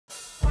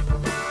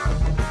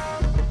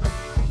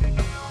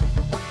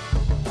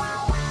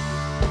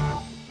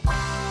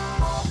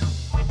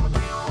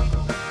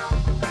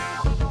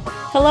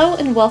Hello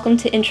and welcome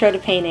to Intro to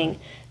Painting.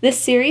 This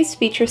series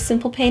features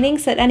simple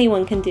paintings that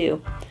anyone can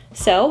do.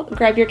 So,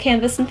 grab your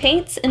canvas and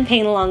paints and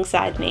paint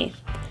alongside me.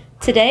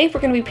 Today we're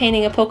going to be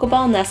painting a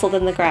Pokeball nestled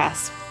in the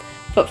grass.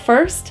 But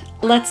first,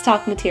 let's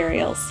talk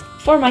materials.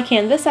 For my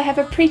canvas, I have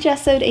a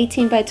pre-gessoed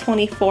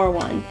 18x24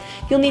 one.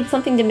 You'll need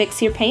something to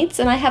mix your paints,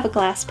 and I have a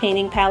glass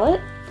painting palette.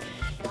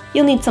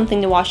 You'll need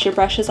something to wash your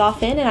brushes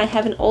off in, and I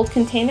have an old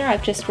container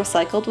I've just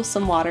recycled with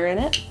some water in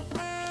it.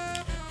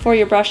 For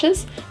your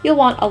brushes, you'll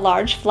want a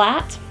large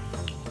flat,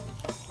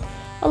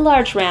 a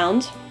large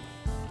round,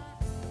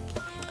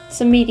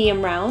 some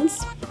medium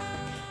rounds,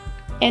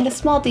 and a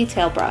small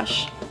detail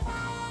brush.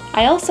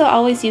 I also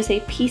always use a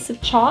piece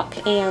of chalk,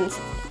 and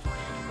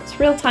it's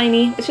real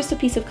tiny. It's just a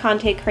piece of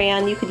Conte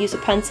crayon. You could use a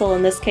pencil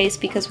in this case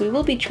because we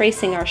will be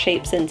tracing our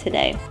shapes in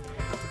today.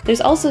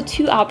 There's also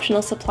two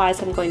optional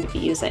supplies I'm going to be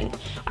using.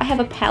 I have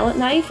a palette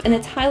knife, and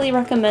it's highly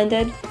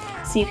recommended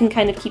so you can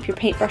kind of keep your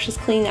paintbrushes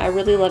clean. I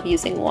really love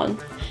using one.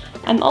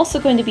 I'm also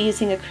going to be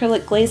using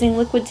acrylic glazing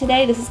liquid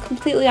today. This is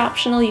completely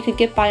optional. You could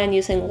get by on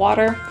using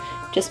water.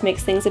 Just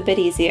makes things a bit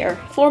easier.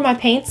 For my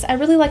paints, I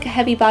really like a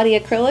heavy body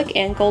acrylic,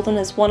 and Golden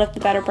is one of the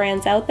better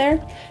brands out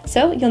there.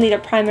 So you'll need a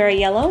primary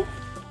yellow,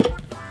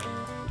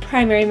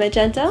 primary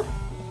magenta,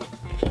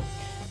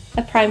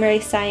 a primary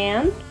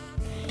cyan,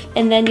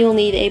 and then you'll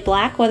need a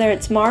black, whether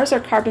it's Mars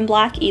or carbon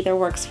black, either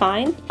works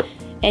fine.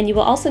 And you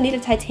will also need a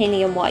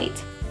titanium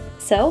white.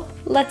 So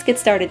let's get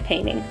started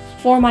painting.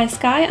 For my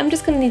sky, I'm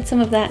just going to need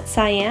some of that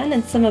cyan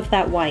and some of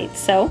that white.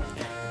 So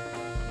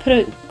put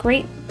a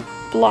great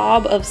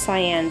blob of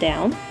cyan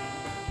down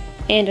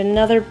and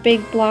another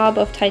big blob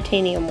of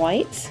titanium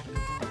whites.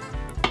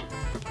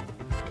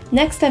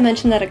 Next, I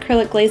mentioned that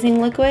acrylic glazing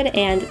liquid,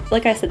 and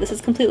like I said, this is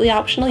completely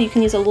optional. You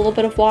can use a little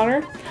bit of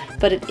water,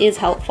 but it is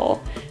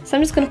helpful. So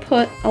I'm just going to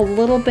put a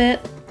little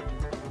bit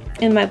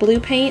in my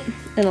blue paint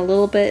and a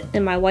little bit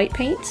in my white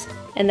paint,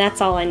 and that's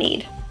all I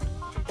need.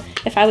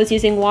 If I was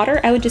using water,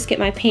 I would just get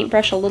my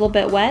paintbrush a little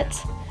bit wet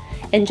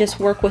and just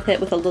work with it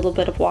with a little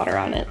bit of water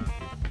on it.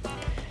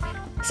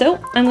 So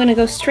I'm going to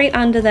go straight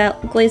onto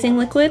that glazing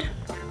liquid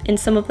and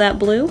some of that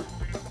blue,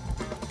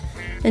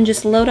 and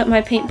just load up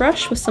my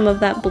paintbrush with some of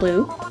that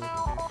blue.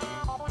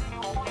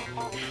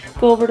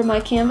 Go over to my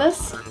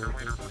canvas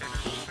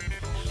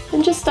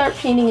and just start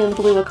painting in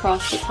blue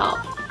across the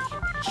top.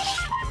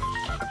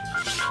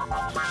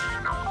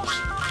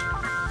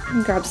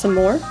 And grab some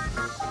more.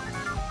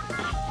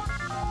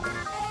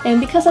 And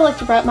because I like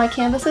to wrap my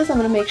canvases, I'm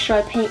going to make sure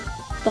I paint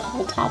the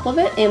whole top of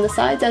it and the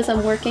sides as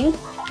I'm working.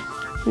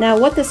 Now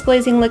what this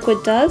glazing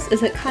liquid does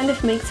is it kind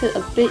of makes it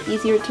a bit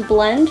easier to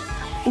blend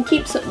and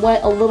keeps it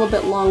wet a little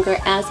bit longer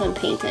as I'm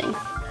painting.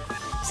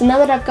 So now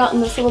that I've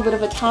gotten this little bit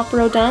of a top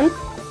row done,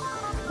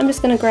 I'm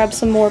just going to grab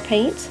some more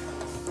paint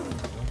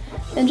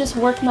and just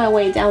work my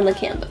way down the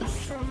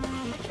canvas.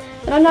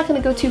 And I'm not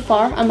going to go too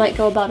far, I might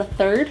go about a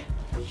third.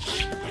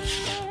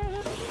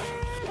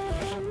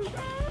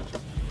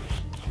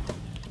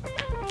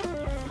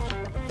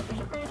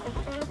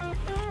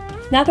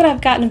 Now that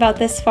I've gotten about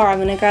this far, I'm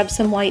going to grab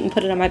some white and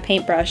put it on my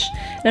paintbrush.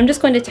 And I'm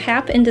just going to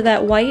tap into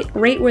that white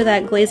right where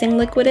that glazing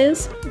liquid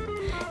is,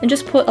 and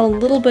just put a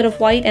little bit of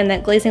white and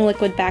that glazing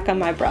liquid back on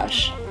my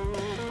brush.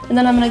 And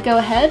then I'm going to go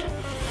ahead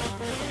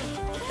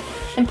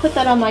and put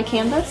that on my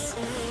canvas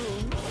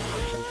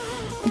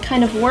and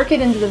kind of work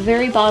it into the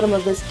very bottom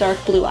of this dark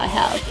blue I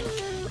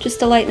have, just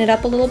to lighten it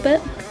up a little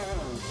bit.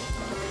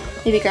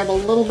 Maybe grab a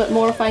little bit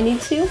more if I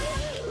need to.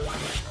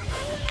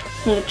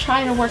 I'm going to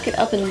try to work it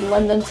up and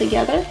blend them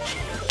together.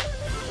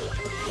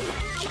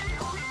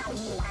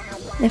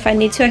 If I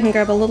need to, I can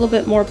grab a little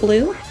bit more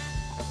blue,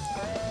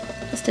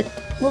 just a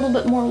little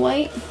bit more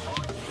white.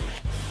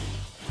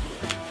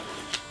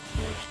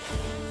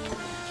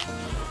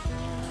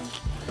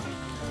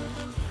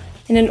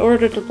 And in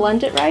order to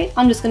blend it right,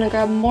 I'm just going to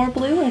grab more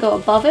blue and go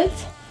above it,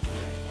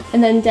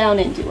 and then down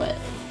into it.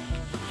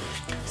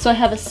 So I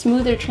have a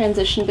smoother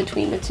transition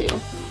between the two.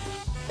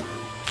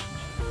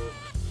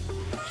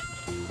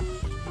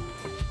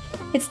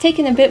 It's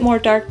taken a bit more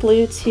dark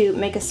blue to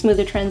make a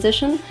smoother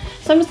transition,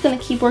 so I'm just going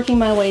to keep working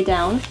my way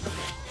down,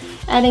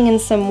 adding in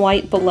some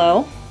white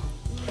below,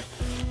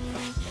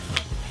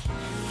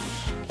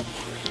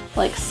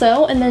 like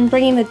so, and then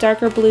bringing the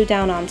darker blue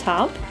down on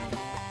top.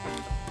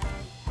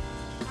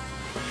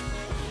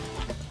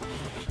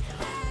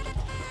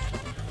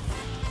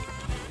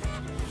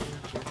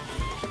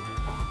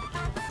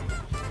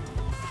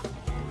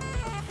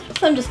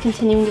 So I'm just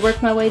continuing to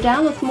work my way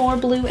down with more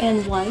blue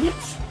and white.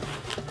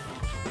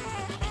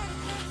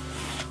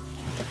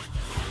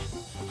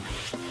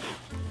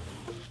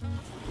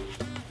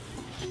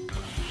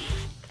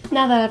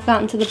 Now that I've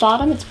gotten to the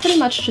bottom, it's pretty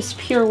much just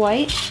pure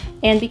white,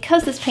 and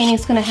because this painting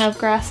is going to have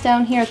grass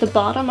down here at the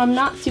bottom, I'm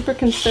not super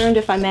concerned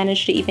if I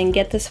manage to even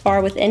get this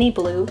far with any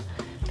blue,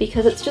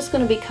 because it's just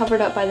going to be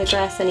covered up by the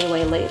grass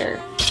anyway later.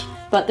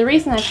 But the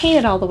reason I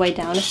painted all the way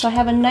down is so I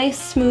have a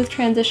nice smooth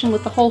transition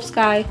with the whole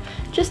sky,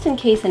 just in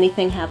case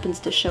anything happens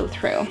to show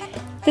through.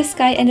 This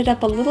sky ended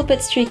up a little bit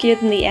streakier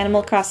than the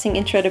Animal Crossing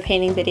Intro to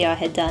Painting video I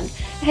had done.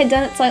 I had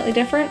done it slightly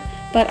different.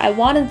 But I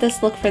wanted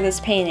this look for this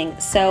painting,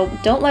 so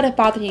don't let it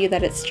bother you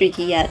that it's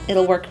streaky yet.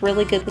 It'll work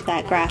really good with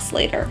that grass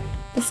later.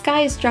 The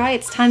sky is dry,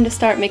 it's time to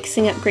start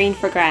mixing up green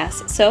for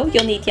grass. So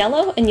you'll need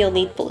yellow and you'll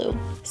need blue.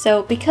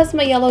 So because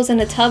my yellow's in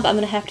a tub, I'm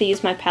going to have to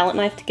use my palette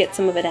knife to get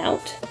some of it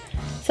out.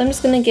 So I'm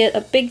just going to get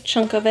a big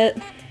chunk of it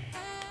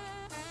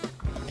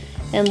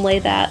and lay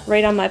that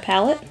right on my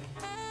palette.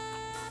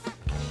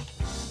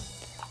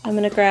 I'm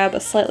going to grab a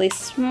slightly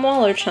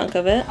smaller chunk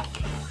of it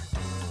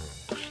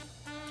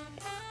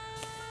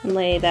and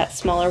lay that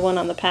smaller one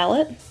on the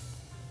palette.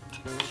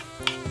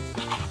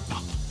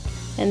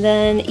 And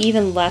then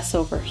even less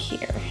over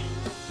here.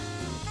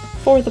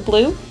 For the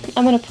blue,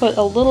 I'm going to put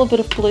a little bit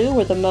of blue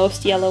where the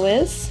most yellow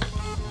is,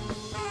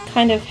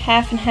 kind of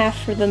half and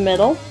half for the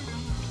middle,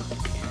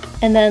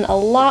 and then a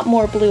lot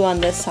more blue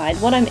on this side.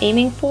 What I'm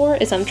aiming for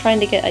is I'm trying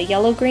to get a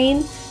yellow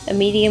green, a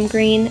medium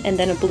green, and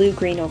then a blue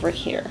green over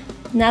here.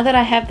 Now that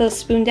I have those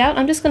spooned out,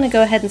 I'm just going to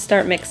go ahead and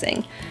start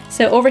mixing.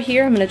 So over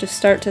here, I'm going to just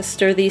start to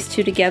stir these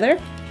two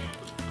together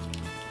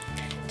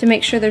to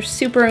make sure they're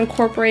super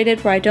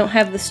incorporated where I don't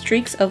have the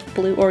streaks of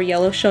blue or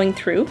yellow showing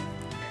through.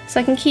 So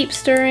I can keep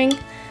stirring.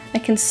 I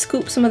can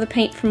scoop some of the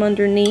paint from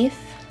underneath.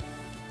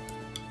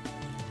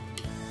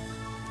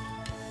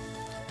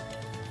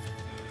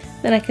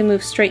 Then I can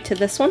move straight to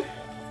this one.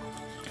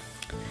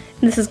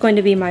 And this is going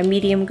to be my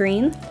medium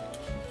green.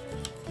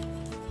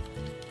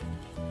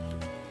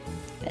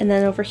 And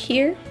then over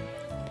here,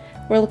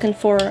 we're looking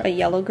for a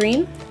yellow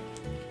green.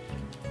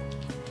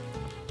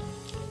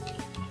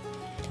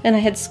 And I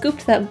had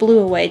scooped that blue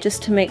away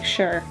just to make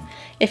sure.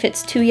 If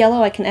it's too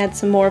yellow, I can add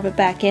some more of it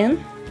back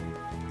in.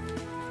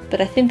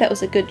 But I think that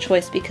was a good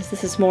choice because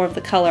this is more of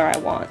the color I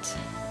want.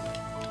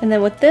 And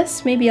then with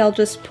this, maybe I'll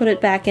just put it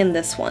back in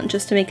this one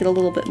just to make it a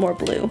little bit more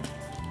blue.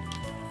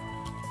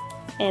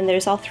 And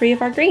there's all three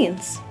of our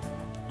greens.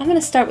 I'm going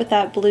to start with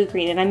that blue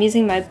green, and I'm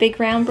using my big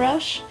round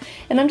brush,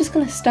 and I'm just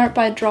going to start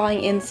by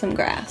drawing in some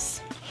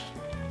grass.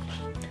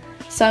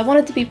 So I want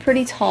it to be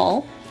pretty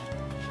tall.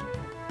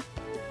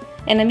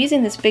 And I'm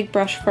using this big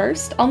brush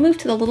first. I'll move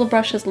to the little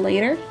brushes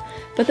later,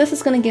 but this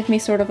is going to give me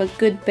sort of a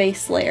good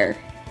base layer.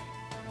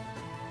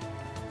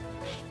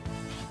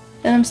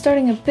 And I'm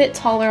starting a bit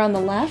taller on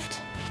the left,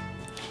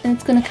 and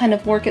it's going to kind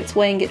of work its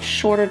way and get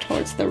shorter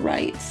towards the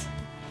right.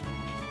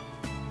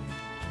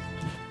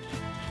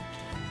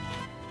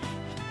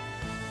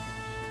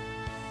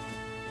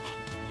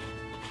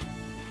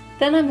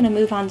 Then I'm going to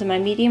move on to my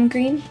medium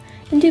green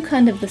and do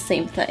kind of the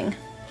same thing.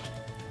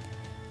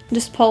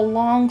 Just pull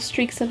long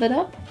streaks of it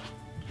up.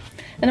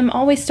 And I'm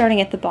always starting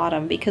at the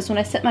bottom because when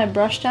I set my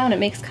brush down it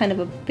makes kind of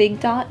a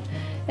big dot,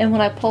 and when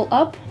I pull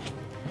up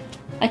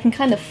I can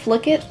kind of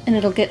flick it and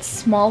it'll get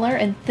smaller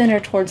and thinner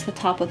towards the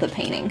top of the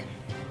painting.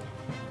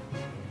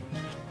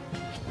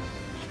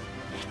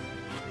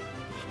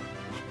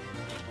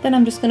 Then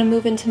I'm just going to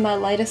move into my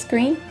lightest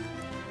green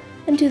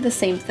and do the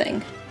same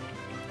thing.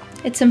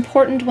 It's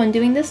important when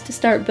doing this to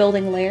start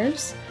building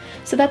layers,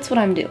 so that's what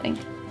I'm doing.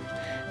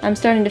 I'm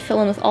starting to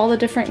fill in with all the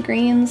different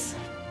greens,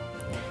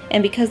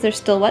 and because they're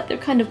still wet, they're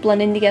kind of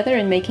blending together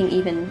and making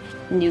even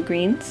new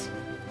greens.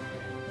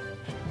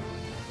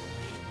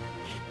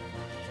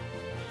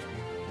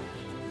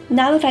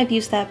 Now that I've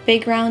used that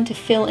big round to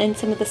fill in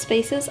some of the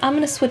spaces, I'm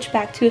going to switch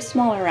back to a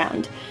smaller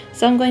round.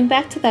 So I'm going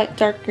back to that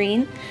dark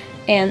green,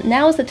 and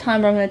now is the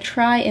time where I'm going to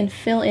try and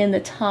fill in the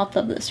top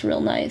of this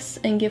real nice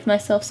and give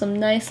myself some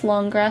nice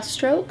long grass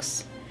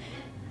strokes.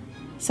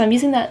 So I'm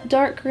using that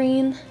dark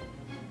green,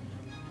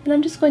 and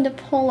I'm just going to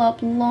pull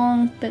up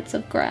long bits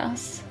of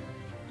grass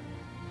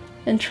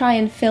and try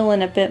and fill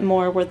in a bit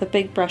more where the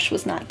big brush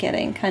was not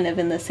getting, kind of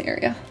in this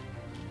area.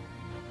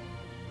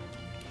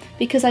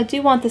 Because I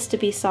do want this to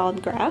be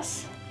solid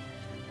grass,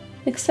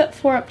 except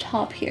for up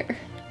top here.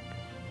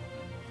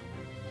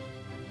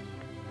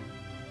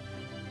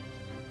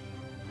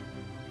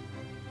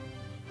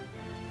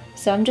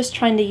 So I'm just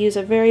trying to use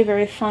a very,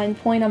 very fine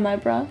point on my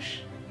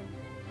brush.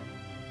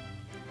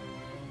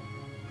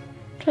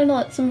 Trying to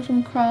let some of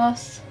them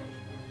cross,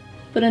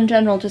 but in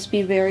general just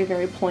be very,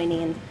 very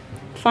pointy and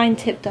fine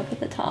tipped up at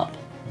the top.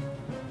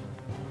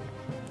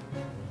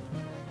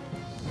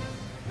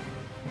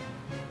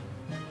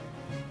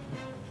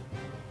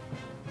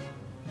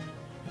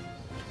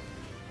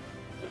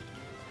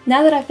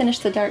 Now that I've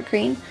finished the dark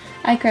green,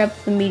 I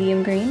grabbed the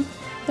medium green,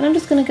 and I'm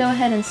just going to go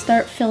ahead and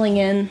start filling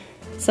in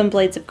some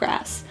blades of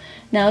grass.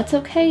 Now it's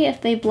okay if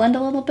they blend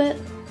a little bit,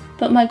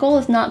 but my goal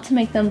is not to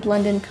make them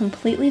blend in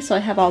completely so I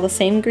have all the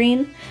same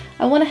green.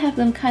 I want to have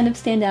them kind of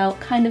stand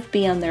out, kind of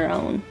be on their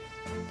own.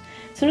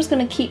 So I'm just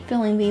going to keep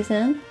filling these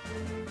in,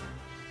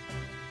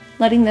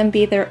 letting them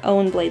be their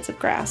own blades of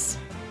grass.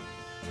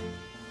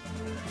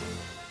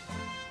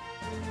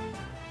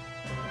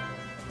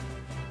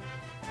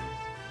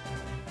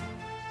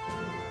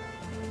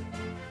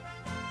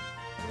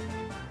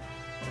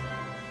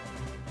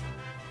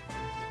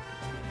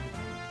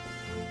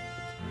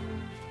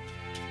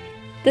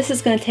 This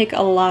is going to take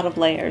a lot of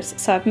layers,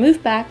 so I've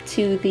moved back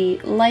to the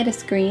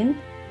lightest green,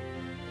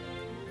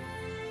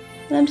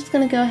 and I'm just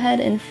going to go ahead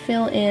and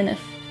fill in a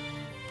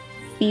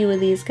few of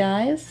these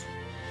guys.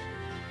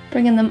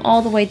 bringing them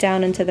all the way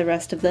down into the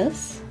rest of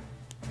this.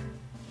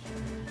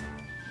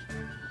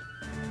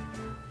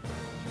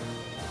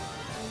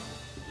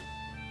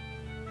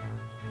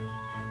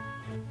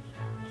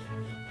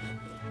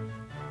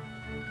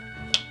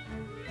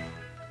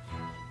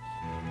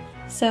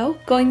 So,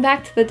 going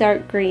back to the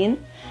dark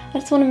green, I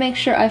just want to make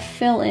sure I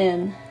fill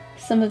in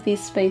some of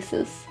these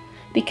spaces,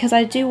 because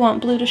I do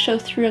want blue to show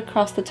through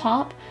across the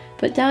top,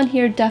 but down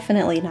here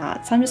definitely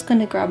not. So I'm just going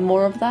to grab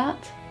more of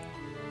that,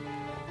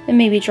 and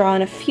maybe draw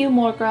in a few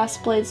more grass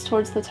blades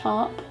towards the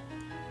top,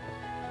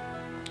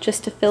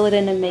 just to fill it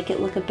in and make it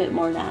look a bit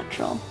more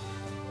natural.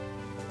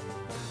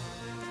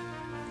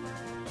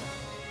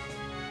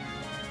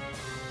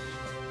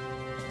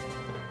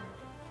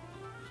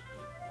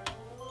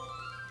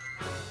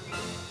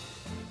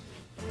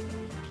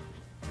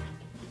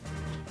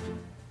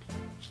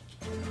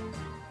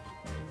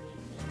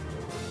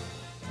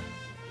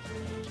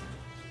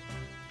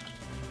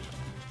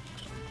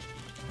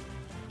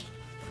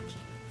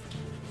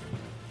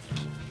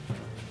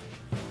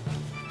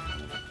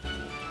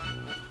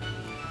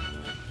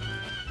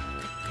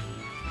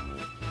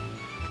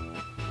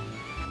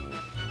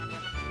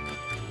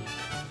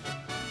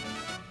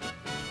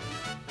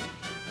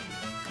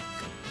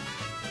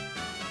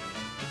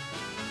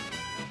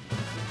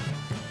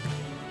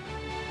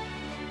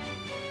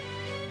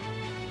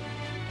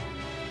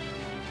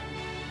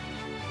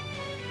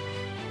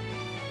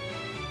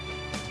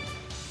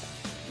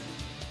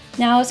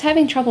 Now I was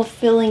having trouble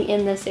filling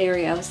in this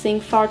area. I was seeing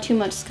far too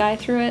much sky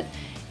through it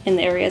in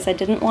the areas I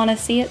didn't want to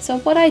see it. So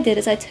what I did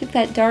is I took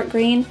that dark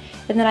green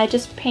and then I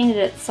just painted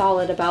it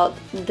solid about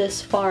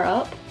this far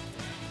up.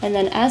 And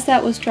then as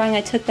that was drying,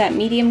 I took that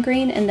medium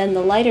green and then the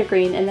lighter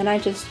green, and then I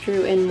just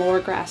drew in more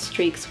grass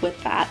streaks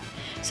with that.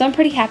 So I'm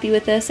pretty happy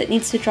with this. It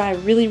needs to dry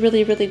really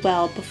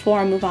well before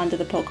I move on to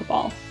the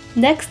Pokeball.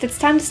 Next, it's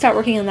time to start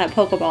working on that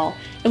Pokeball.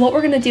 And what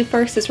we're going to do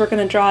first is we're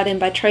going to draw it in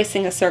by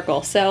tracing a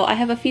circle. So I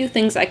have a few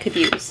things I could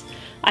use.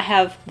 I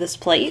have this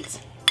plate.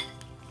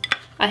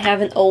 I have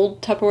an old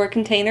Tupperware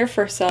container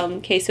for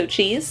some queso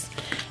cheese.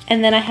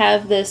 And then I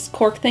have this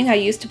cork thing I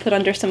used to put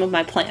under some of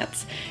my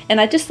plants.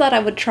 And I just thought I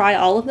would try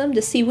all of them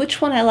to see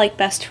which one I like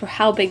best for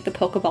how big the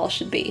Pokeball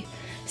should be.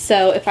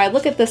 So if I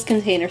look at this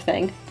container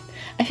thing,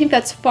 I think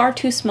that's far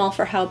too small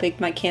for how big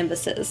my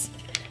canvas is.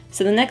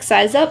 So the next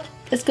size up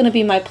is going to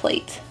be my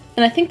plate.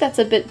 And I think that's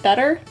a bit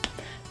better,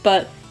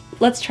 but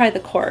let's try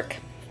the cork.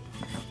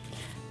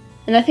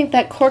 And I think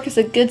that cork is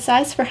a good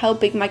size for how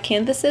big my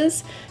canvas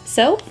is,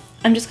 so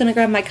I'm just going to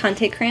grab my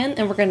Conte crayon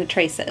and we're going to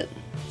trace it.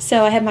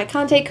 So I have my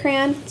Conte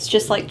crayon, it's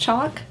just like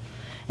chalk,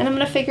 and I'm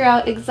going to figure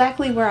out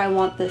exactly where I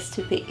want this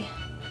to be.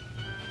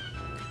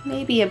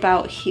 Maybe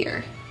about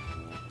here.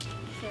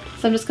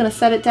 So I'm just going to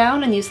set it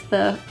down and use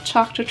the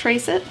chalk to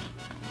trace it,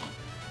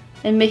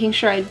 and making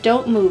sure I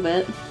don't move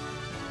it.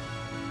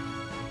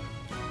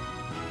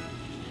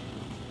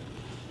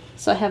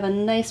 So I have a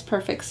nice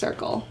perfect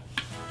circle.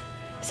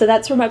 So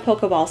that's where my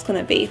Pokeball is going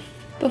to be.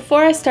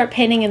 Before I start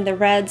painting in the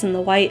reds and the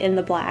white and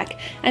the black,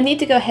 I need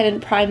to go ahead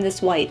and prime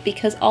this white,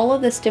 because all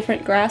of this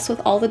different grass with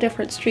all the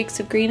different streaks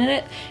of green in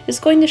it is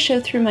going to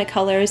show through my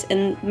colors,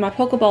 and my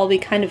Pokeball will be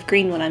kind of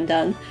green when I'm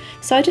done.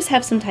 So I just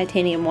have some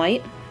titanium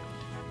white.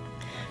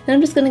 And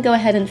I'm just going to go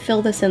ahead and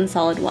fill this in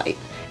solid white.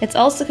 It's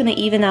also going to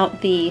even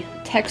out the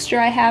texture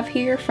I have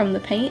here from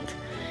the paint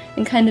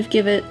and kind of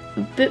give it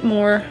a bit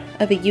more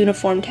of a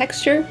uniform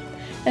texture,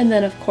 and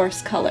then of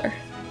course color.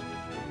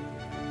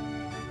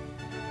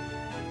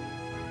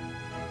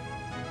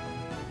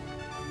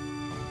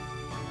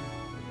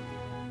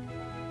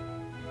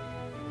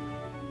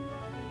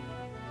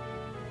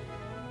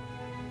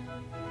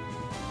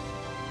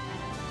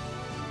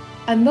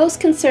 I'm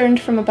most concerned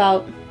from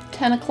about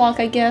 10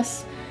 o'clock, I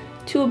guess,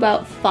 to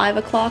about 5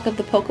 o'clock of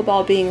the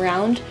Pokeball being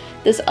round.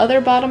 This other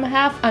bottom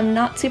half I'm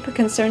not super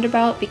concerned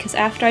about, because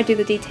after I do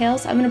the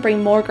details I'm going to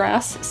bring more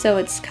grass so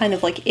it's kind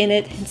of like in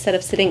it instead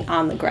of sitting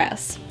on the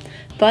grass.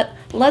 But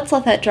let's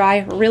let that dry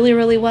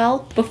really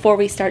well before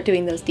we start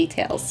doing those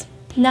details.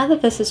 Now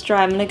that this is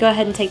dry, I'm going to go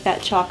ahead and take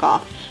that chalk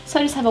off. So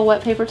I just have a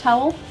wet paper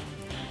towel,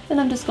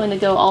 and I'm just going to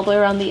go all the way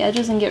around the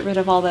edges and get rid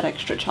of all that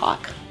extra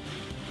chalk.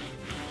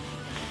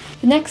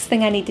 The next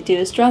thing I need to do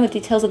is draw the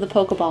details of the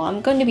Pokeball. I'm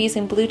going to be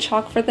using blue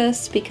chalk for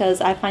this because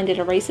I find it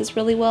erases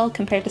really well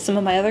compared to some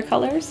of my other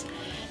colors.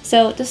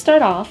 So to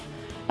start off,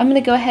 I'm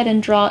going to go ahead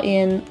and draw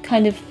in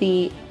kind of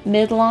the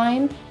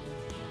midline,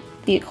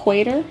 the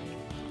equator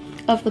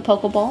of the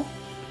Pokeball.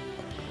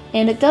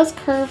 And it does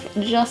curve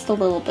just a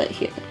little bit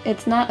here.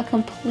 It's not a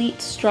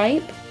complete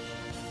stripe,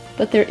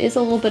 but there is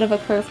a little bit of a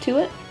curve to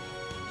it.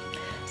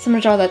 So I'm going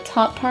to draw the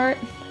top part,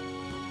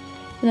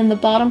 and then the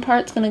bottom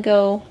part's going to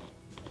go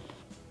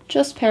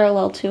just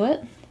parallel to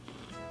it.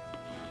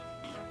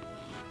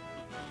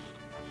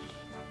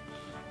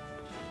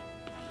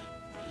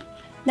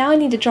 Now I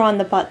need to draw on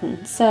the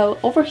button. So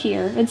over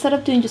here, instead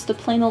of doing just a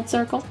plain old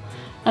circle,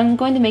 I'm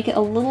going to make it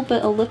a little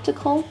bit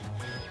elliptical.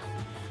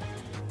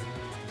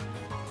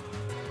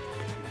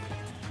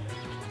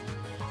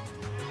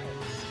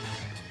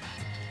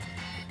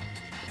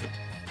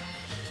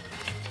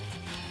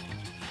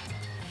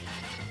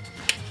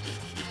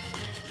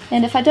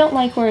 And if I don't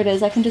like where it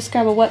is, I can just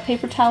grab a wet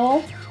paper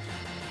towel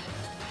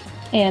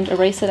and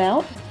erase it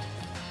out.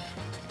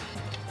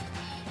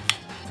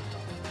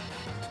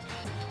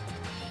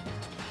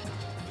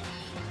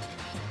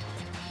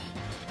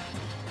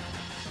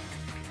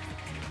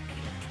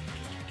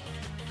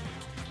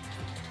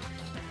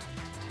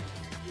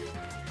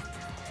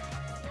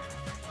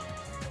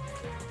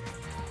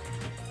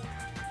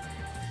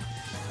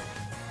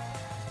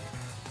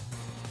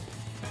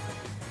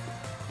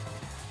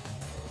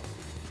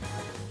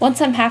 Once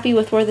I'm happy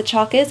with where the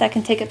chalk is, I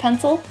can take a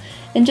pencil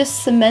and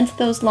just cement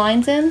those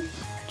lines in,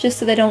 just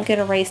so they don't get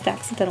erased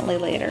accidentally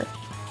later.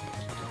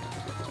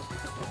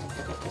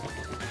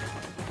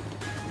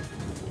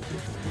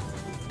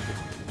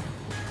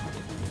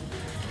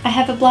 I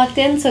have it blocked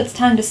in, so it's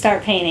time to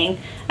start painting.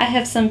 I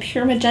have some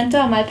pure magenta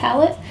on my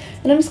palette,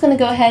 and I'm just going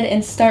to go ahead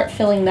and start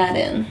filling that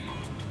in.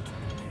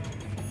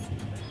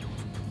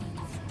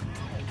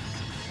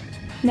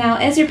 Now,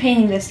 as you're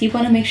painting this, you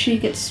want to make sure you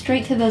get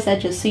straight to those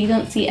edges so you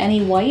don't see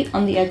any white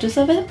on the edges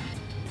of it.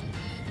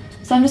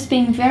 So I'm just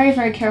being very,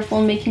 very careful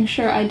and making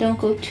sure I don't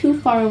go too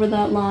far over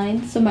that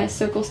line so my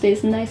circle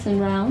stays nice and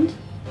round.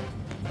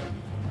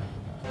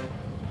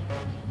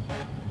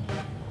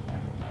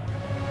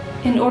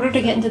 In order to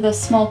get into those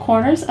small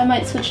corners, I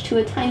might switch to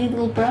a tiny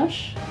little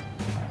brush.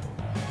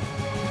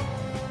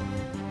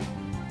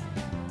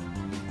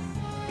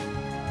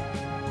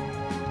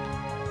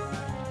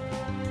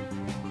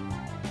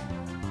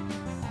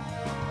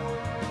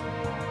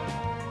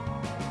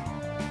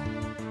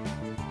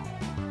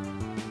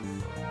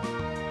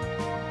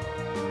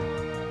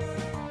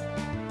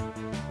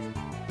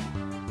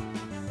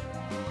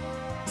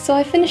 So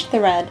I finished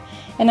the red,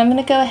 and I'm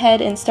going to go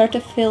ahead and start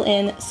to fill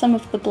in some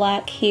of the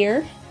black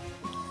here.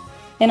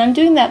 And I'm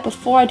doing that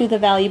before I do the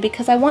value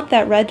because I want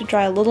that red to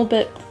dry a little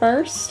bit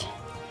first,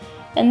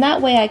 and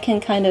that way I can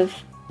kind of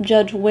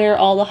judge where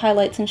all the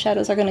highlights and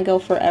shadows are going to go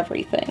for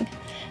everything.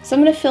 So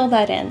I'm going to fill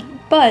that in,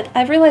 but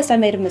I've realized I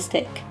made a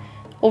mistake.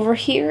 Over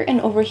here and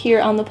over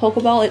here on the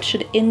Pokeball it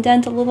should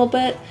indent a little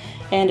bit,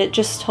 and it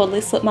just totally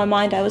slipped my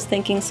mind. I was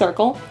thinking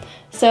circle.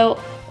 So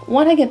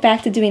when I get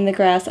back to doing the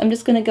grass, I'm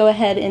just going to go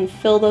ahead and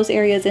fill those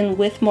areas in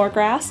with more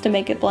grass to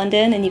make it blend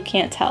in and you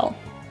can't tell.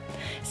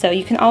 So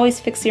you can always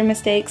fix your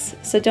mistakes,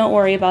 so don't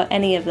worry about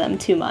any of them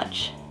too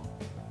much.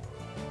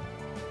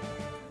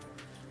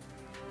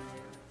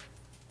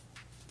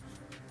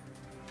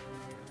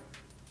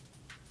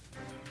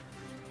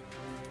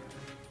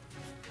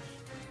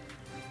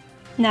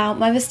 Now,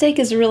 my mistake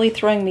is really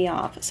throwing me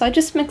off, so I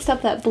just mixed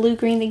up that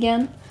blue-green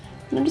again,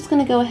 and I'm just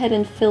going to go ahead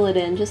and fill it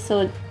in just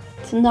so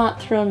it's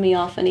not throwing me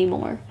off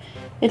anymore.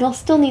 It'll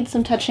still need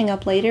some touching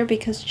up later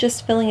because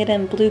just filling it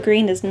in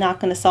blue-green is not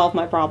going to solve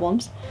my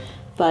problems,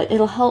 but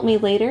it'll help me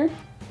later.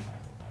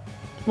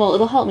 Well,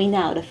 it'll help me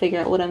now to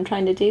figure out what I'm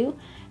trying to do,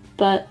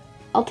 but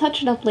I'll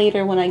touch it up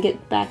later when I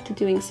get back to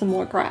doing some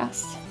more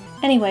grass.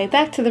 Anyway,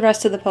 back to the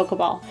rest of the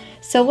Pokeball.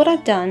 So what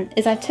I've done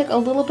is I took a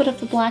little bit of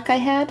the black I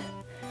had,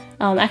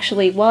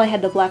 actually while I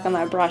had the black on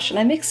my brush, and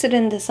I mixed it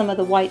into some of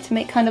the white to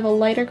make kind of a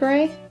lighter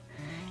gray.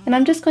 And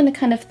I'm just going to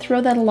kind of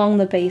throw that along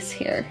the base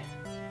here.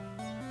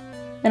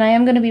 And I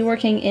am going to be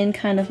working in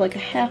kind of like a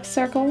half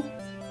circle.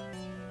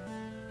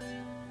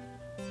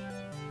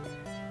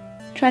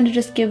 Trying to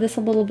just give this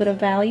a little bit of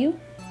value.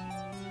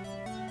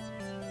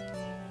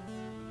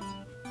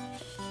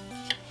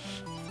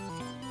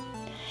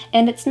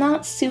 And it's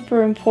not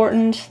super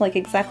important like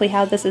exactly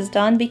how this is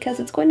done because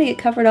it's going to get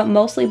covered up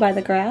mostly by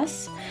the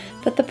grass.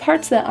 But the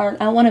parts that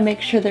aren't, I want to make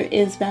sure there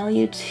is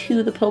value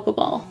to the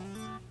Pokeball.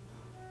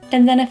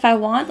 And then if I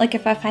want, like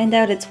if I find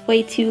out it's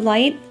way too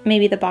light,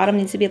 maybe the bottom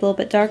needs to be a little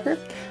bit darker,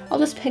 I'll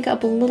just pick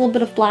up a little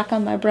bit of black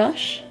on my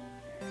brush,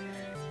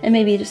 and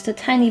maybe just a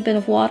tiny bit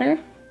of water,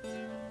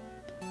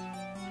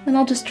 and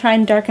I'll just try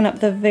and darken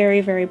up the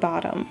very, very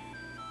bottom.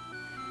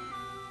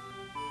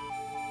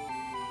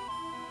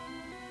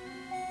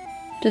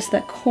 Just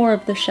that core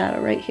of the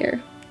shadow right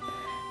here.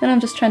 And I'm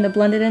just trying to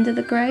blend it into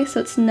the gray so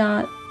it's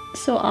not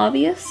so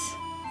obvious.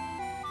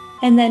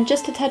 And then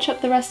just to touch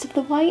up the rest of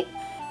the white,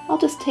 I'll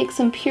just take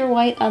some pure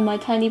white on my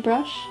tiny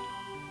brush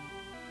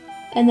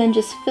and then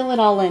just fill it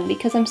all in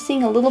because I'm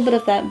seeing a little bit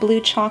of that blue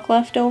chalk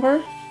left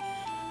over.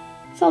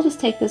 So I'll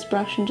just take this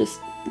brush and just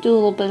do a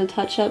little bit of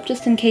touch up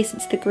just in case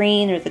it's the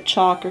green or the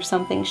chalk or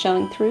something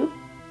showing through.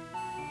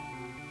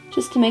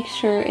 Just to make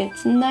sure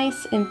it's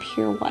nice and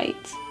pure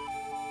white.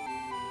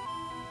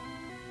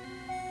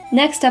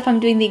 Next up I'm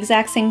doing the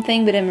exact same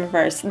thing but in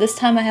reverse. This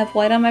time I have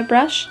white on my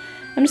brush.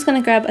 I'm just going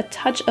to grab a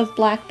touch of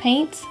black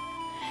paint.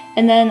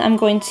 And then I'm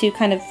going to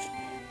kind of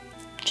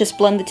just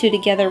blend the two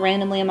together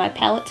randomly on my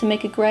palette to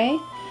make a gray.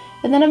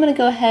 And then I'm going to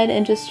go ahead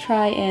and just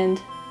try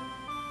and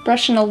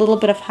brush in a little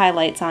bit of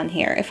highlights on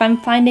here. If I'm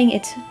finding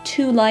it's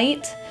too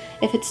light,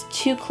 if it's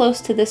too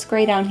close to this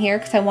gray down here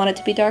because I want it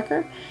to be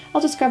darker, I'll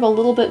just grab a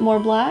little bit more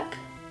black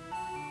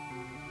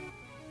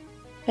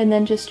and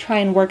then just try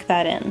and work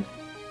that in.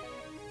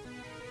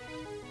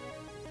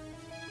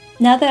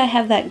 Now that I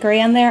have that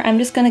gray on there, I'm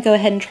just going to go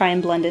ahead and try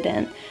and blend it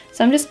in.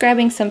 So I'm just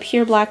grabbing some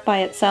pure black by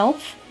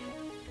itself,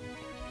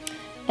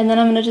 And then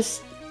I'm going to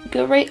just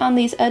go right on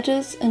these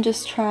edges and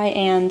just try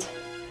and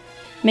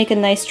make a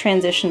nice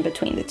transition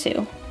between the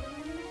two.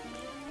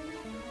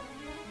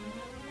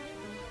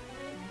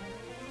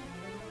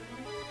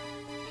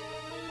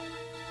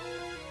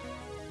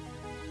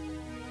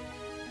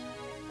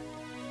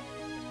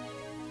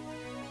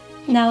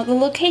 Now, the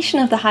location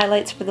of the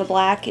highlights for the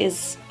black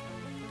is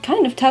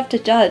kind of tough to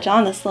judge,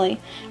 honestly.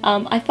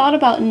 I thought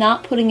about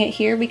not putting it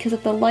here because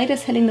if the light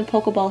is hitting the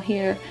Pokeball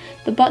here,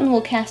 the button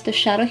will cast a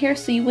shadow here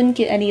so you wouldn't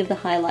get any of the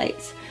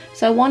highlights.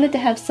 So I wanted to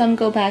have some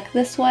go back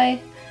this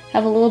way,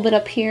 have a little bit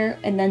up here,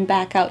 and then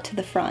back out to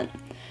the front.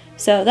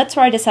 So that's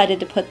where I decided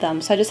to put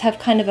them. So I just have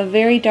kind of a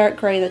very dark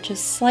gray that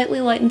just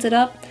slightly lightens it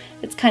up.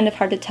 It's kind of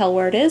hard to tell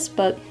where it is,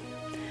 but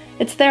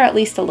it's there at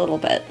least a little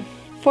bit.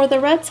 For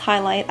the reds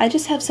highlight, I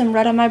just have some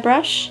red on my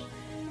brush,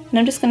 and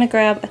I'm just going to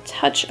grab a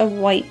touch of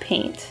white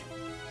paint.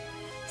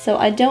 So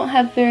I don't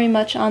have very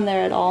much on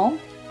there at all.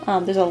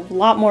 There's a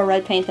lot more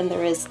red paint than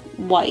there is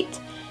white.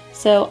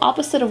 So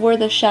opposite of where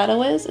the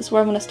shadow is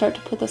where I'm going to start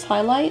to put this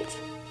highlight.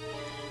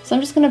 So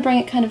I'm just going to bring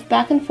it kind of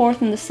back and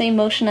forth in the same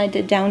motion I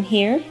did down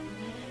here.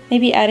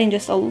 Maybe adding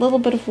just a little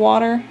bit of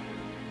water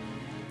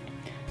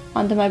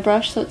onto my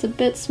brush so it's a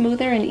bit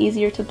smoother and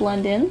easier to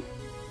blend in.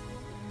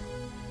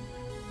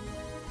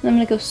 And I'm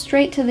going to go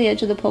straight to the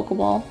edge of the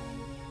Pokeball.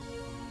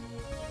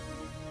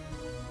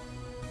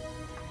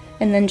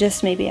 And then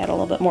just maybe add a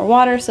little bit more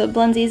water so it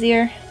blends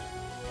easier.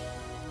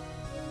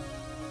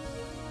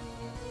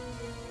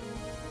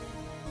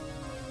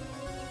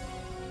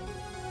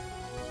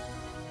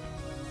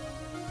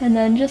 And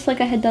then just like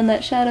I had done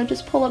that shadow,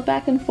 just pull it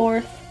back and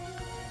forth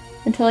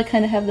until I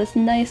kind of have this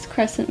nice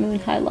crescent moon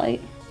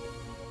highlight.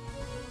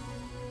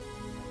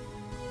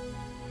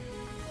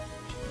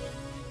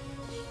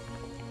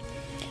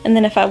 And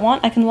then if I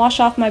want, I can wash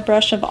off my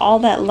brush of all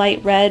that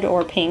light red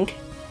or pink.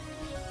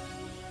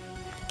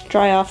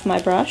 Dry off my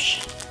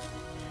brush.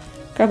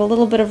 Grab a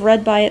little bit of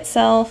red by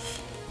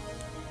itself.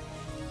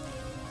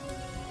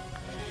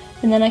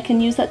 And then I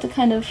can use that to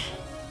kind of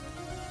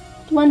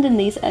blend in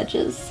these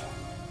edges.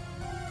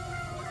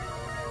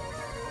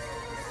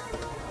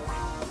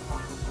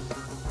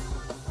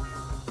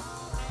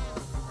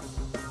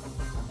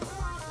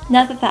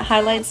 Now that that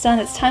highlight's done,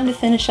 it's time to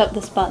finish up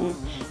this button.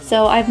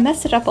 So I've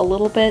messed it up a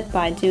little bit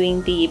by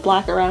doing the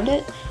black around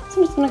it. So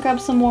I'm just going to grab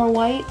some more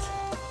white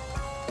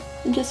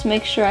and just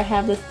make sure I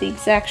have this the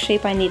exact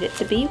shape I need it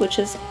to be, which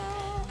is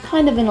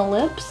kind of an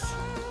ellipse,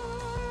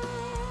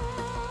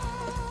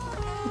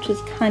 which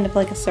is kind of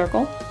like a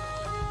circle,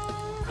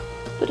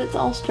 but it's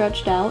all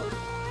stretched out.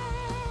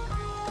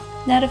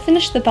 Now to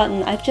finish the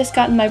button, I've just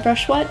gotten my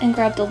brush wet and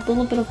grabbed a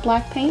little bit of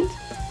black paint,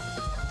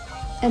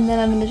 and then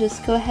I'm going to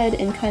just go ahead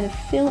and kind of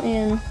fill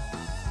in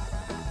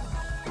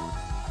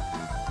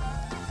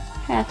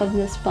half of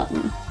this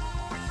button.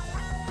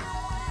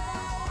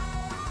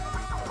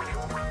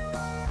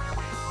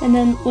 And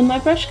then when my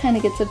brush kind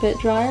of gets a bit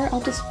drier,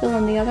 I'll just fill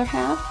in the other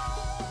half.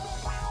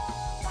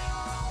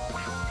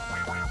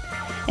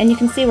 And you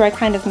can see where I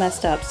kind of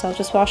messed up, so I'll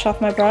just wash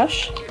off my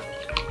brush.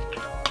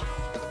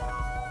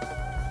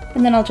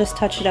 And then I'll just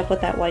touch it up with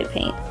that white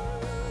paint.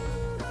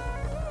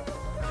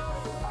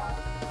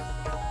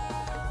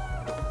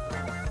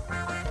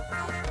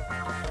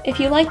 If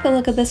you like the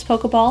look of this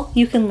Pokeball,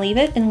 you can leave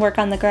it and work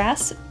on the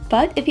grass,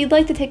 but if you'd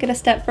like to take it a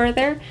step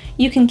further,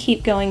 you can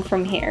keep going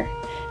from here.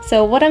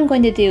 So what I'm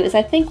going to do is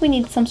I think we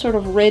need some sort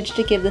of ridge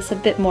to give this a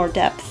bit more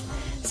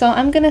depth. So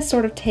I'm going to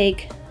sort of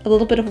take a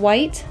little bit of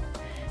white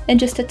and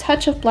just a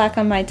touch of black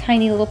on my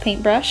tiny little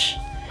paintbrush,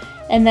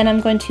 and then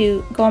I'm going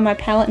to go on my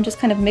palette and just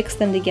kind of mix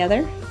them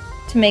together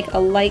to make a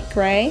light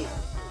gray,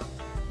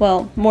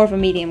 well, more of a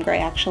medium gray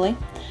actually.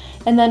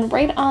 And then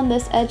right on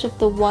this edge of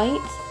the white,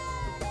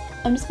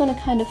 I'm just going to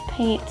kind of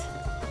paint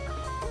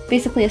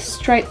basically a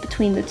stripe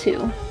between the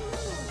two.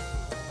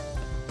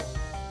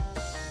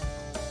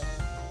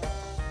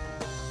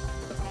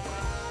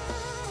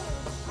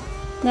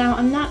 Now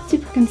I'm not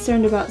super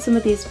concerned about some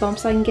of these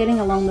bumps I'm getting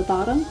along the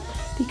bottom,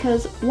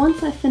 because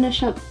once I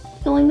finish up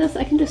filling this,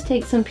 I can just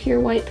take some pure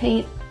white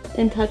paint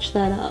and touch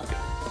that up.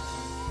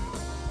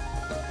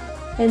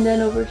 And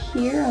then over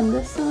here on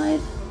this side,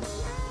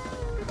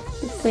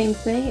 the same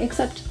thing,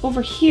 except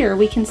over here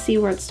we can see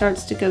where it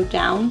starts to go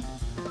down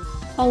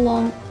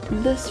along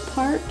this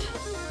part.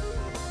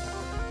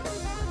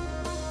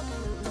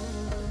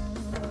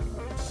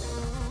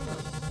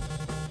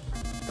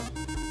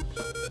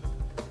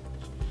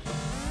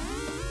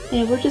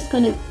 And we're just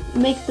going to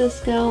make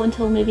this go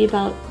until maybe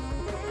about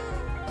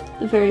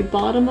the very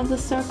bottom of the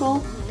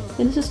circle,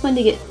 and it's just going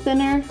to get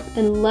thinner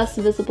and less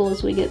visible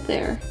as we get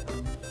there.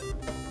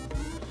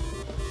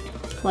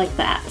 Like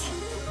that.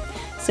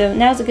 So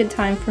now's a good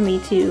time for me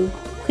to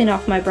clean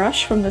off my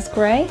brush from this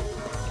gray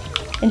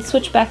and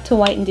switch back to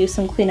white and do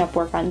some cleanup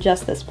work on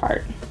just this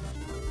part.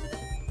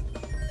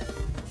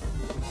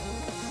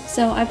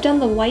 So I've done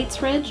the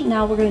whites ridge,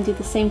 now we're going to do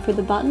the same for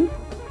the button.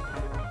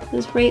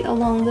 Just right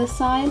along this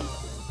side,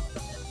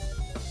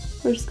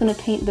 we're just going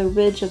to paint the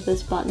ridge of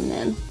this button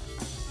in.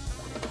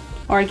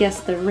 Or I guess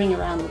the ring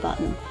around the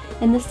button.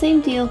 And the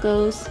same deal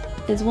goes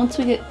is once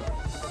we get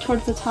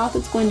towards the top,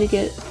 it's going to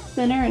get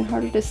thinner and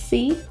harder to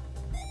see.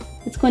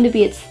 It's going to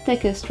be its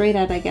thickest right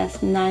at, I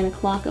guess, 9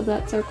 o'clock of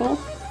that circle.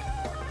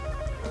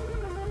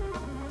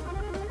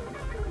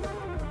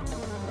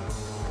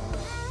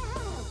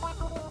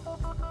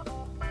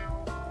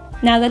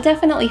 Now that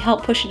definitely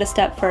helped push it a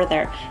step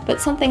further, but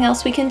something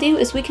else we can do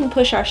is we can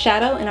push our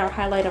shadow and our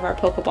highlight of our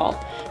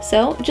Pokeball.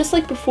 So, just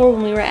like before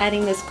when we were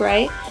adding this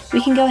gray,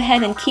 we can go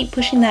ahead and keep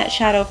pushing that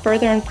shadow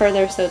further and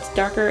further so it's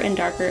darker and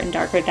darker and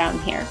darker down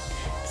here.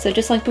 So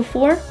just like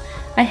before,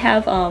 I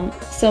have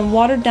some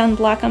watered down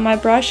black on my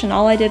brush, and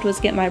all I did was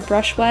get my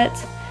brush wet,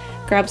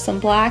 grab some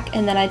black,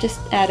 and then I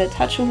just add a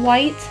touch of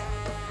white,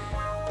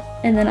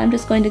 and then I'm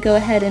just going to go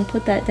ahead and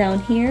put that down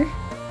here.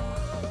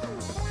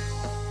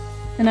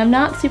 And I'm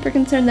not super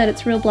concerned that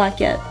it's real black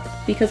yet,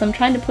 because I'm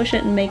trying to push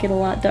it and make it a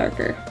lot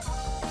darker.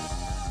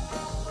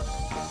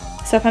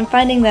 So if I'm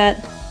finding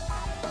that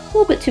a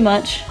little bit too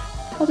much,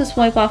 I'll just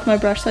wipe off my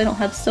brush so I don't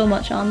have so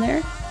much on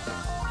there.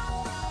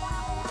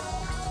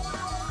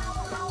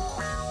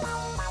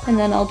 And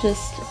then I'll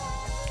just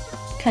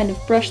kind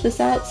of brush this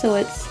out so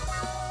it's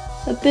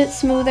a bit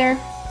smoother.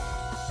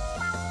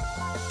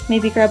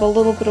 Maybe grab a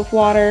little bit of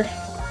water,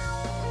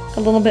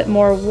 a little bit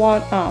more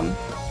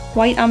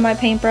white on my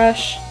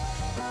paintbrush,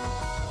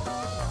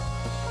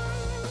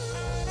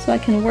 so I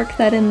can work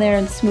that in there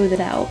and smooth it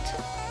out.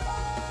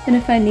 And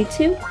if I need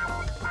to,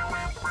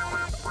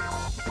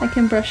 I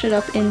can brush it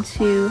up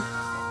into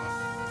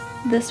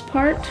this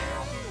part.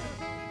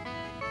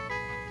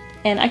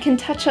 And I can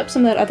touch up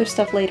some of that other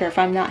stuff later if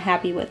I'm not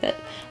happy with it.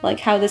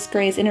 Like how this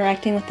gray is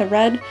interacting with the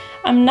red.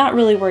 I'm not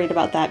really worried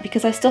about that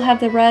because I still have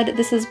the red.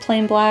 This is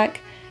plain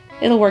black.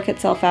 It'll work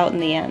itself out in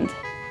the end.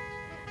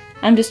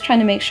 I'm just trying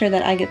to make sure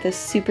that I get this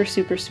super,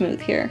 super smooth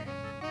here.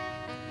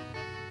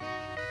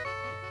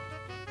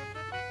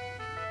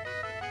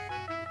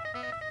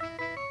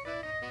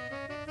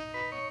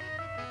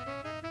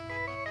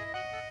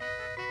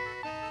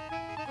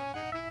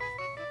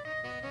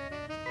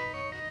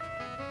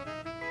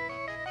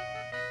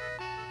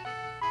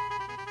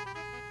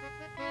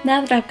 Now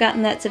that I've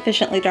gotten that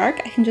sufficiently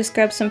dark, I can just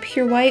grab some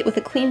pure white with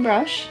a clean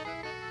brush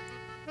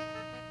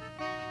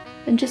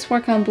and just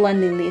work on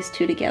blending these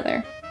two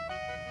together.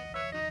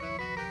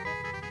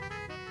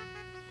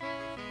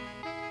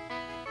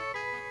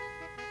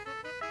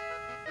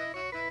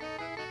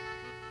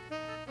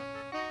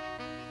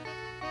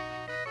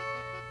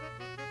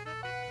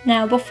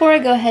 Now before I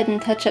go ahead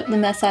and touch up the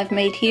mess I've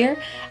made here,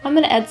 I'm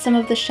going to add some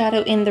of the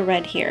shadow in the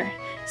red here.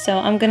 So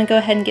I'm going to go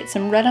ahead and get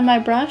some red on my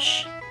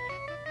brush.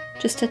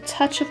 Just a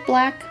touch of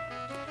black,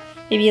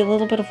 maybe a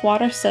little bit of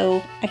water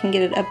so I can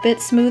get it a bit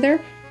smoother.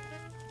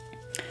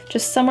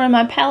 Just somewhere in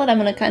my palette I'm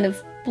going to kind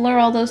of blur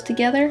all those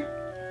together.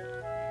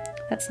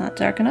 That's not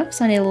dark enough,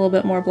 so I need a little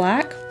bit more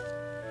black.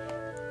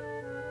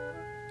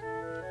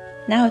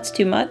 Now it's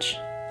too much.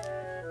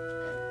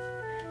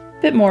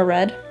 Bit more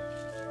red.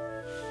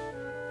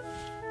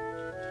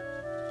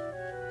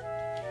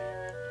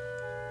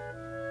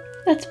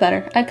 That's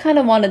better. I kind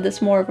of wanted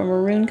this more of a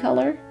maroon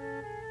color.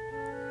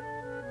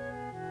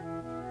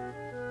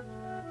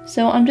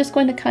 So I'm just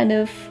going to kind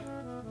of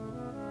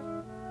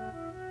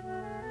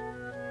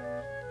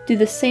do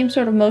the same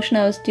sort of motion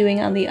I was doing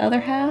on the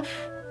other half,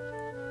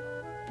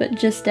 but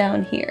just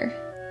down here.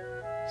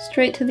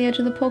 Straight to the edge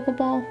of the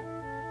Pokeball.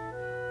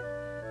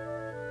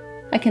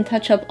 I can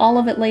touch up all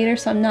of it later,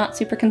 so I'm not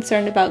super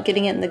concerned about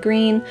getting it in the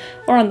green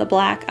or on the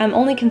black. I'm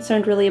only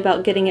concerned really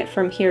about getting it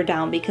from here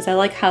down because I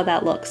like how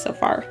that looks so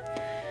far.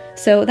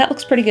 So that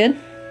looks pretty good.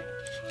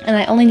 And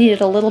I only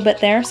needed a little bit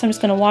there, so I'm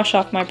just going to wash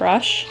off my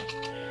brush.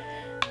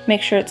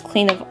 Make sure it's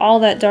clean of all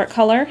that dark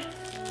color.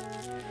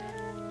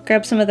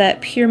 Grab some of that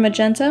pure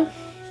magenta.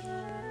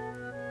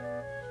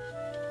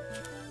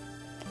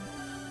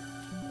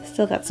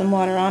 Still got some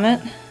water on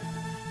it.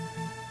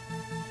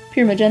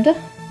 Pure magenta.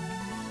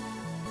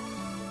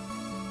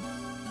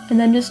 And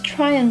then just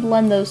try and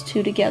blend those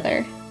two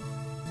together.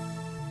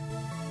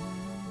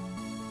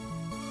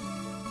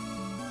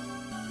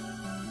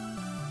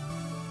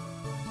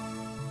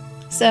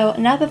 So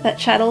now that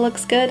that shadow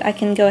looks good, I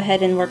can go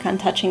ahead and work on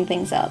touching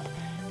things up.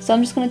 So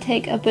I'm just going to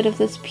take a bit of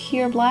this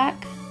pure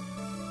black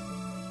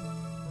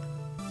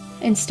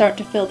and start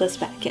to fill this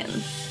back in.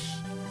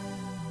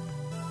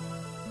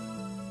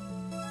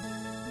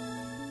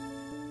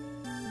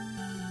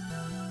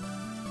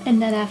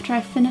 And then after I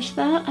finish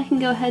that, I can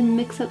go ahead and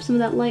mix up some of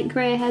that light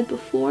gray I had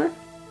before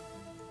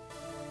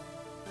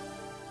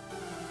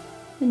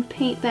and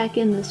paint back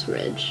in this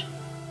ridge.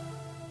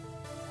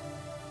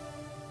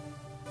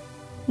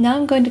 Now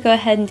I'm going to go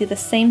ahead and do the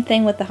same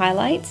thing with the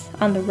highlights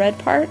on the red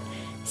part.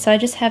 So I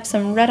just have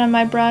some red on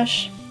my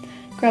brush,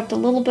 grabbed a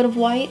little bit of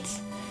white,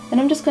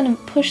 and I'm just going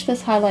to push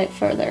this highlight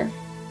further.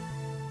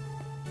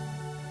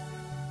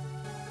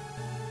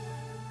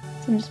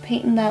 So I'm just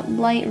painting that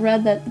light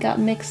red that got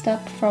mixed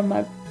up from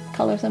my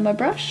colors on my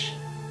brush.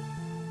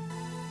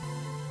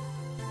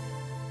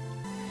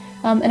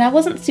 And I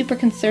wasn't super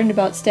concerned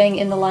about staying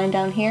in the line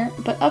down here,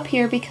 but up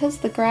here, because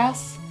the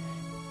grass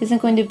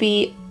isn't going to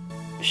be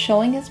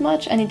showing as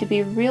much, I need to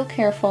be real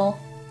careful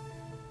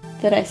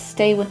that I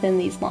stay within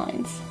these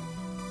lines.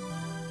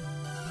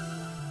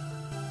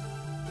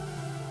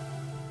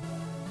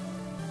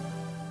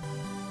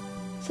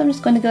 So I'm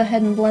just going to go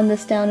ahead and blend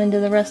this down into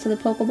the rest of the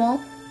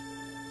Pokeball.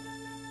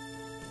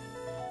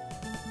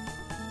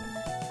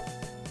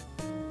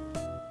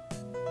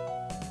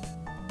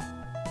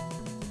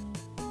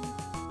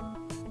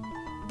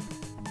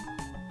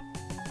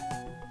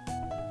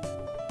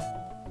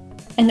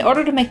 In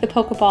order to make the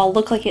Pokeball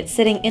look like it's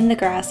sitting in the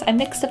grass, I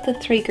mixed up the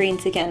 3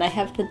 greens again. I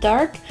have the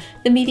dark,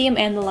 the medium,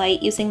 and the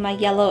light using my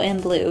yellow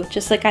and blue,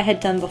 just like I had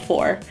done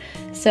before.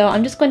 So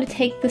I'm just going to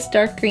take this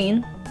dark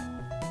green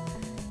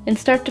and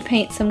start to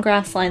paint some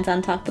grass lines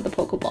on top of the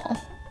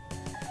Pokeball.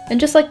 And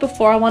just like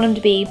before, I want them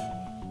to be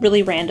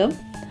really random.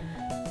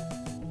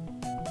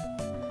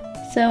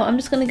 So I'm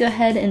just going to go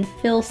ahead and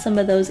fill some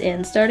of those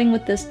in, starting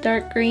with this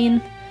dark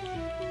green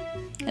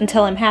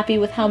until I'm happy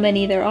with how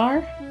many there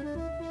are.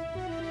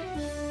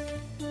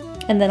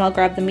 And then I'll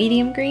grab the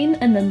medium green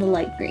and then the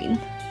light green.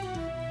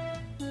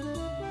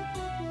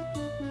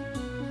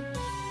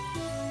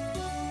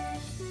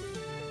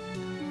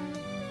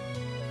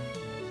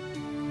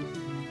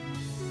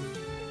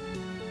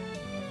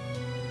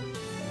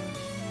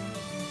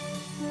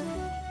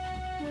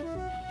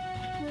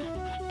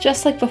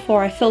 Just like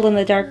before, I filled in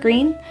the dark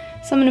green,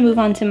 so I'm going to move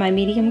on to my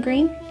medium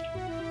green.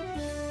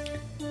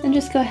 And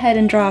just go ahead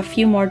and draw a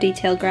few more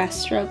detailed grass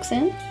strokes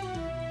in.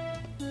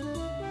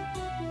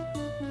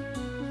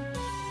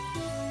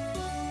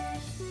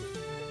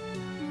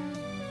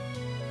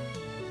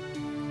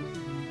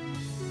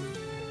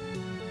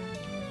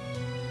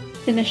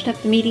 Finished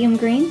up the medium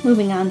green,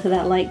 moving on to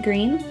that light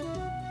green.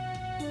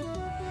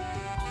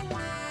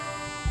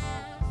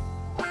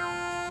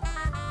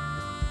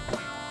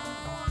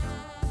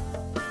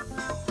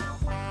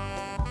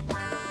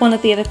 One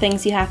of the other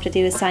things you have to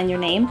do is sign your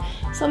name.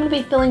 So I'm going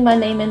to be filling my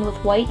name in with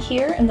white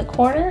here in the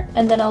corner,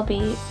 and then I'll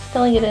be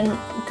filling it in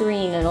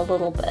green in a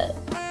little bit.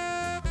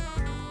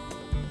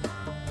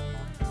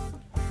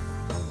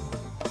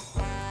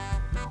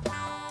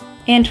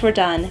 And we're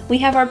done. We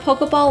have our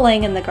Pokeball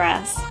laying in the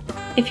grass.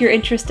 If you're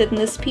interested in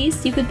this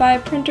piece, you could buy a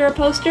print or a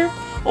poster,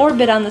 or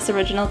bid on this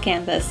original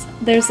canvas.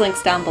 There's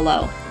links down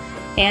below.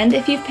 And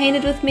if you've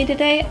painted with me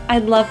today,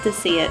 I'd love to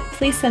see it.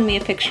 Please send me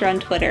a picture on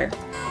Twitter.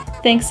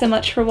 Thanks so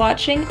much for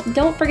watching.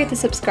 Don't forget to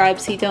subscribe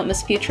so you don't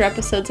miss future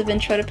episodes of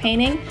Intro to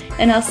Painting,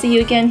 and I'll see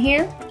you again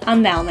here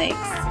on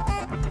MalMakes.